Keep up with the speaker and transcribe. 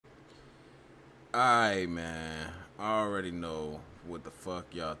Alright, man. I already know what the fuck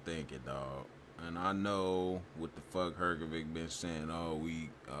y'all thinking, dog. And I know what the fuck Hrgovic been saying all week.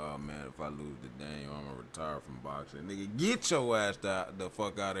 Oh, man, if I lose to Daniel, I'm gonna retire from boxing. Nigga, get your ass the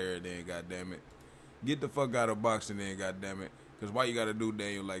fuck out of here then, goddammit. Get the fuck out of boxing then, goddammit. Because why you gotta do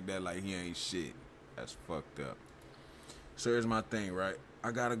Daniel like that like he ain't shit? That's fucked up. So here's my thing, right?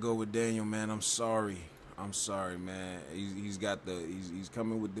 I gotta go with Daniel, man. I'm sorry. I'm sorry, man. He's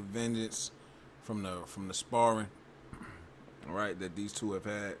coming with the vengeance from the sparring, right, that these two have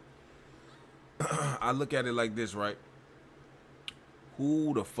had. I look at it like this, right?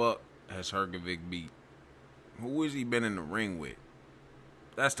 Who the fuck has Hrgovic beat? Who has he been in the ring with?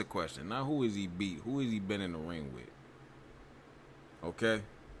 That's the question. Not who has he beat. Who has he been in the ring with? Okay?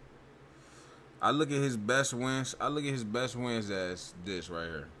 I look at his best wins. I look at his best wins as this right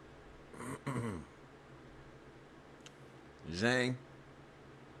here. Zhang,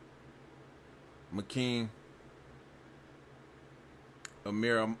 McKean,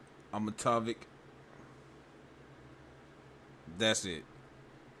 Amir Amatovic. That's it.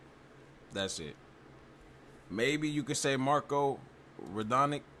 That's it. Maybe you could say Marco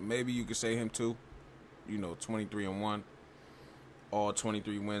Radonic. Maybe you could say him too. 23-1. All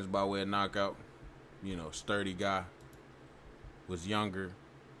 23 wins by way of knockout. Sturdy guy. Was younger.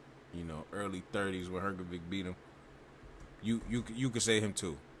 Early 30s when Hrgovic beat him. You could say him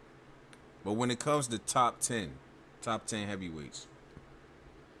too. But when it comes to top 10 heavyweights,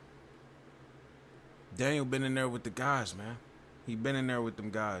 Daniel been in there with the guys, man. He been in there with them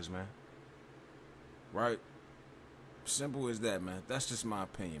guys, man. Right? Simple as that, man. That's just my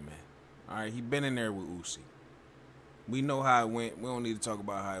opinion, man. Alright, he been in there with Usyk. We know how it went. We don't need to talk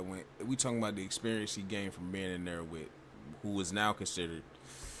about how it went. We talking about the experience he gained from being in there with who is now considered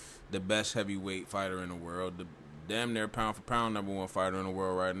the best heavyweight fighter in the world, the damn near pound for pound #1 fighter in the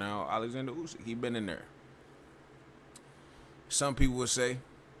world right now, Alexander Usyk. He been in there. Some people would say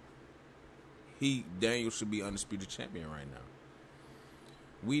Daniel should be undisputed champion right now.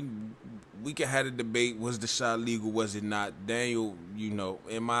 We could have a debate, was the shot legal, was it not? Daniel,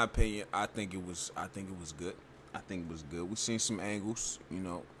 in my opinion, I think it was good. I think it was good. We seen some angles,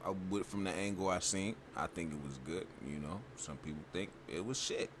 from the angle I seen, I think it was good, Some people think it was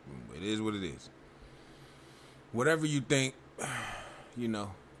shit. It is what it is. Whatever you think, the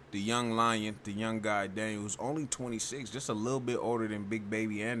young lion, the young guy, Daniel, who's only 26, just a little bit older than Big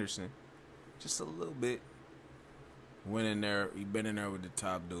Baby Anderson. Just a little bit. Went in there, he been in there with the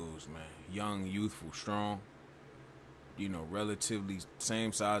top dudes, man. Young, youthful, strong. Relatively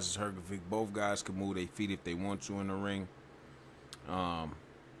same size as Hrgovic. Both guys can move their feet if they want to in the ring. I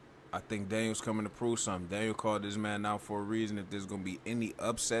think Daniel's coming to prove something. Daniel called this man out for a reason. If there's going to be any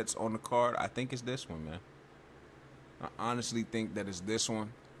upsets on the card, I think it's this one, man. I honestly think that it's this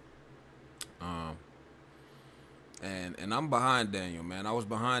one. And I'm behind Daniel, man. I was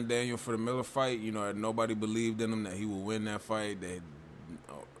behind Daniel for the Miller fight. Nobody believed in him that he would win that fight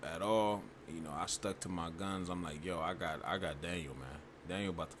at all. I stuck to my guns. I'm like, yo, I got Daniel, man.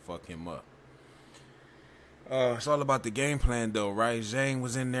 Daniel about to fuck him up. It's all about the game plan, though, right? Zhang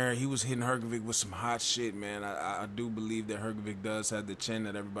was in there. He was hitting Hrgovic with some hot shit, man. I do believe that Hrgovic does have the chin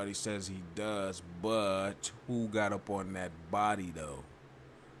that everybody says he does. But who got up on that body, though?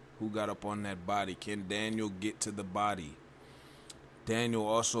 Who got up on that body? Can Daniel get to the body? Daniel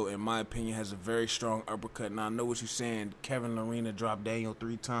also, in my opinion, has a very strong uppercut. Now, I know what you're saying. Kevin Lerena dropped Daniel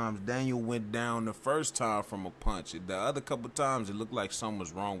 3 times. Daniel went down the first time from a punch. The other couple times, it looked like something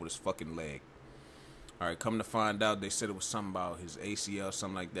was wrong with his fucking leg. All right, come to find out, they said it was something about his ACL,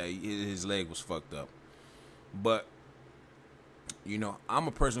 something like that. His leg was fucked up. But, I'm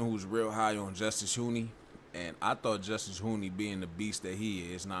a person who's real high on Justice Hooney. And I thought Justice Hooney, being the beast that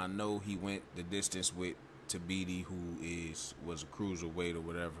he is, now I know he went the distance with Tabiti, who was a cruiserweight or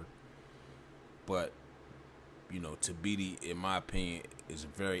whatever. But, Tabiti, in my opinion, is a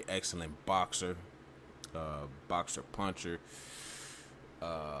very excellent boxer, puncher.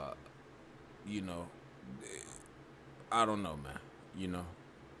 I don't know, man.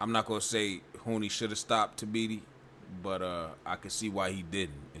 I'm not gonna say Hooney should have stopped Tabiti, but I can see why he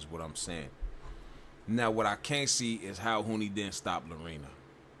didn't. Is what I'm saying. Now, what I can't see is how Hooney didn't stop Lerena.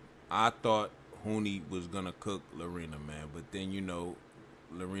 I thought Hooney was going to cook Lerena, man. But then,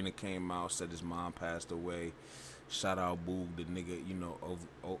 Lerena came out, said his mom passed away. Shout out Boog, the nigga,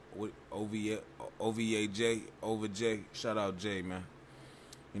 Over J. Shout out Jay, man.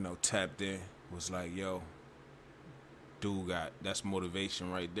 Tapped in. Was like, yo, dude that's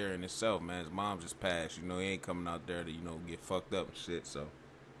motivation right there in itself, man. His mom just passed. He ain't coming out there to, get fucked up and shit, so.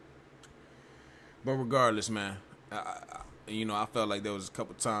 But regardless, man, I felt like there was a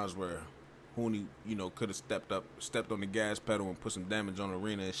couple times where Hooney, you know, could have stepped on the gas pedal and put some damage on the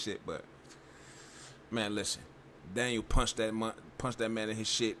arena and shit. But man, listen, Daniel punched that man in his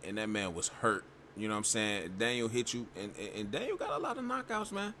shit, and that man was hurt. You know what I'm saying? Daniel hit you, and Daniel got a lot of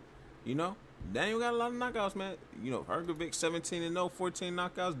knockouts, man. You know, Daniel got a lot of knockouts, man. You know, Hrgovic 17-0, 14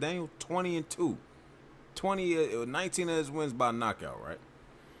 knockouts. Daniel 20-2, 19 of his wins by knockout, right?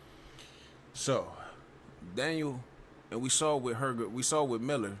 So Daniel, and we saw with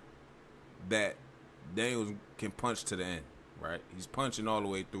Miller that Daniel can punch to the end, right? He's punching all the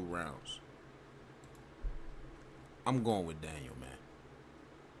way through rounds. I'm going with Daniel, man.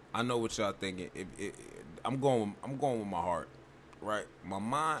 I know what y'all thinking. I'm going with my heart, right? My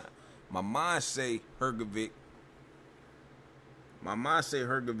mind say Hrgovic. My mind say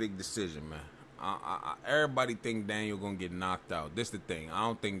Hrgovic decision, man. Everybody think Daniel gonna get knocked out. This the thing. I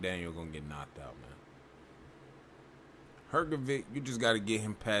don't think Daniel gonna get knocked out, man. Hrgovic, you just got to get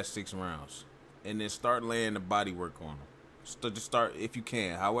him past 6 rounds, and then start laying the body work on him. Just start if you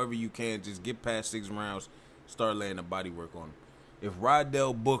can, however you can. Just get past 6 rounds. Start laying the body work on him. If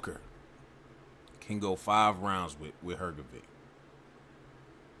Rydell Booker can go 5 rounds with Hrgovic,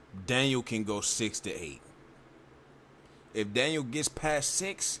 Daniel can go 6 to 8. If Daniel gets past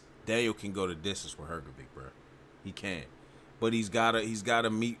 6, Daniel can go to distance with Hrgovic, bro. He can, but he's gotta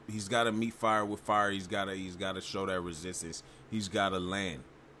meet fire with fire. He's gotta show that resistance. He's gotta land.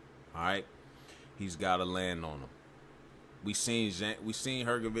 All right, he's gotta land on him. We seen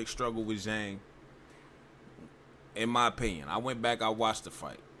Hrgovic struggle with Zhang. In my opinion, I went back. I watched the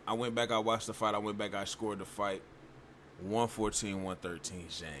fight. I scored the fight. 114-113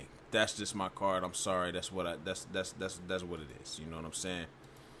 Zhang. That's just my card. I'm sorry. That's what it is. You know what I'm saying?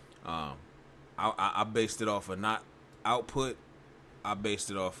 I based it off of not output. I based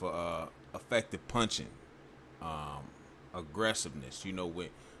it off of effective punching, aggressiveness. You know,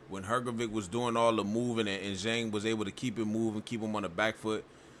 when Hrgovic was doing all the moving and Zhang was able to keep it moving, keep him on the back foot.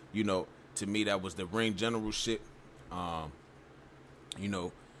 You know, to me that was the ring general shit. You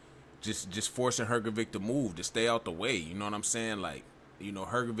know, just forcing Hrgovic to move, to stay out the way. You know what I'm saying? Like, you know,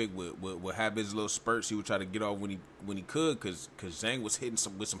 Hrgovic would have his little spurts. He would try to get off when he could, cause Zhang was hitting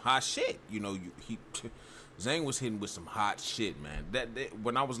with some hot shit. You know, Zhang was hitting with some hot shit, man. That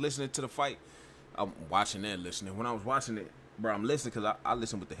when I was listening to the fight, I'm watching and listening. When I was watching it, bro, I'm listening because I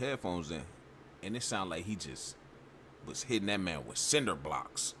listen with the headphones in, and it sounded like he just was hitting that man with cinder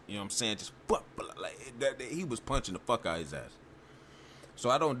blocks. You know what I'm saying? Just like that. He was punching the fuck out of his ass. So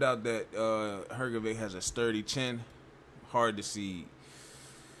I don't doubt that Hrgovic has a sturdy chin. Hard to see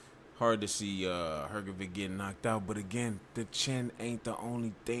Hrgovic getting knocked out. But again, the chin ain't the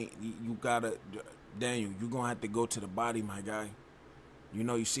only thing. You gotta, Daniel, you gonna have to go to the body, my guy. You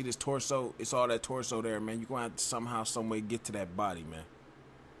know, you see this torso? It's all that torso there, man. You gonna have to somehow, some way get to that body, man.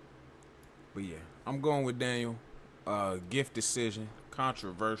 But yeah, I'm going with Daniel. Gift decision,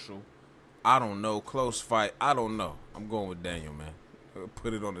 controversial. I don't know. Close fight. I don't know. I'm going with Daniel, man.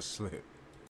 Put it on the slip.